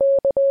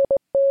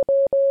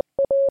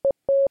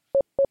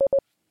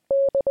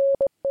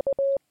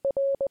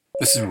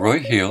This is Roy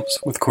Hales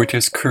with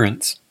Cortes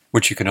Currents,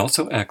 which you can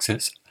also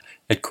access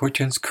at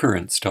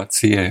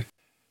cortescurrents.ca.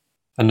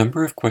 A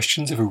number of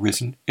questions have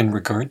arisen in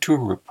regard to a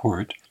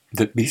report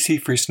that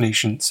BC First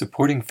Nations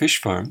supporting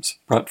fish farms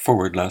brought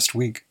forward last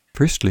week.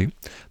 Firstly,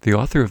 the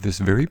author of this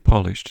very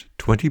polished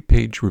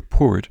 20-page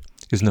report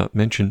is not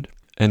mentioned,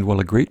 and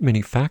while a great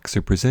many facts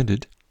are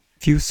presented,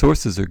 few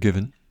sources are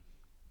given.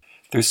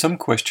 There's some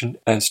question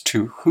as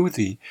to who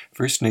the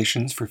First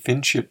Nations for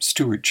Finship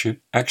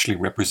Stewardship actually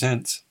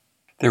represents.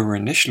 There were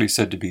initially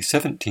said to be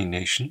 17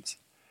 nations,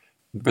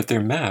 but their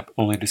map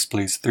only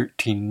displays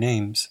 13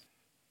 names.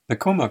 The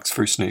Comox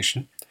First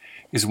Nation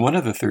is one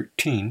of the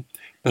 13,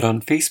 but on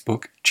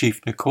Facebook,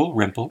 Chief Nicole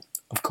Rempel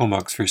of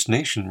Comox First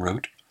Nation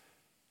wrote,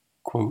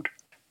 quote,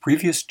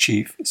 "Previous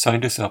chief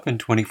signed us up in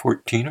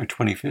 2014 or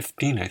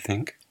 2015, I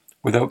think,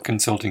 without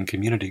consulting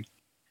community,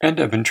 and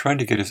I've been trying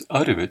to get us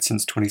out of it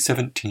since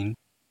 2017.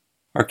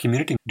 Our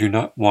community do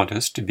not want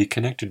us to be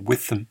connected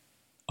with them,"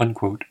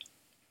 unquote.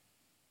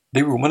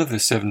 They were one of the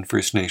 7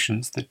 First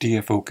Nations that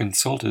DFO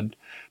consulted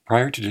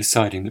prior to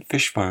deciding that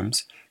fish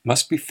farms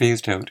must be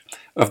phased out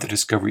of the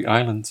Discovery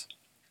Islands.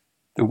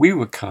 The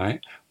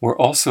Weewakai were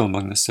also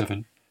among the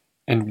 7,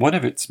 and one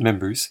of its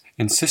members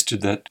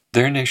insisted that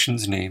their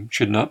nation's name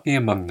should not be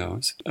among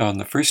those on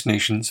the First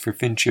Nations for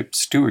Finship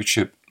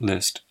Stewardship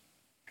list.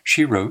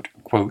 She wrote,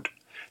 quote,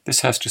 "This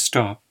has to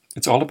stop.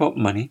 It's all about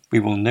money we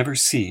will never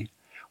see.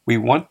 We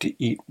want to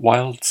eat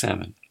wild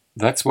salmon.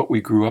 That's what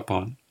we grew up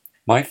on.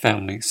 My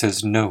family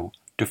says no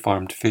to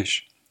farmed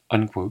fish,"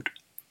 unquote.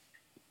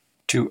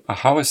 To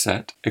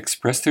Ahawasat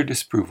expressed their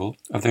disapproval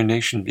of their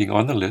nation being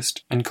on the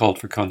list and called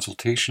for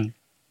consultation.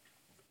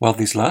 While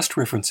these last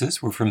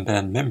references were from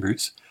band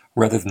members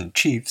rather than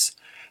chiefs,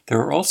 there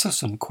are also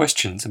some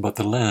questions about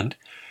the land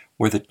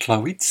where the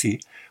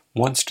Tlawitsi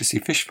wants to see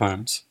fish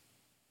farms.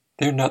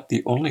 They're not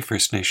the only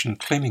First Nation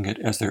claiming it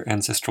as their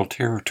ancestral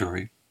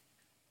territory,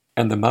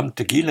 and the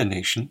Mamtagila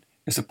Nation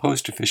is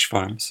opposed to fish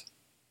farms.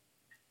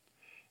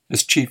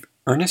 As Chief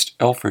Ernest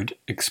Elford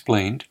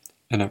explained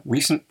in a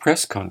recent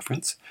press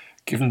conference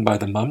given by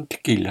the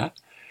Mamtagila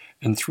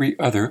and 3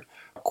 other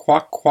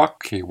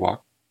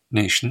Kwakwaka'wakw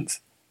nations,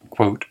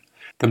 quote,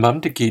 "The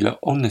Mamtagila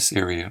own this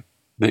area.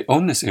 They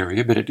own this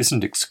area, but it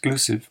isn't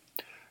exclusive.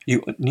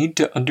 You need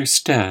to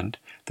understand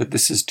that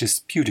this is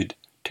disputed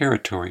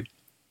territory,"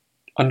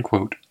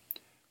 unquote.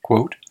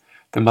 Quote,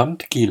 "The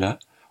Mamtagila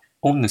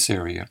own this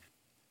area.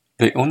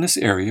 They own this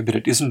area, but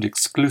it isn't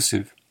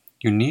exclusive.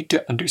 You need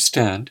to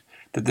understand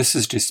that this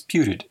is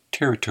disputed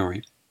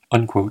territory,"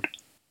 unquote.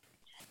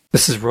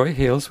 This is Roy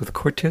Hales with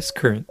Cortes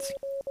Currents.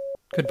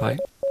 Goodbye.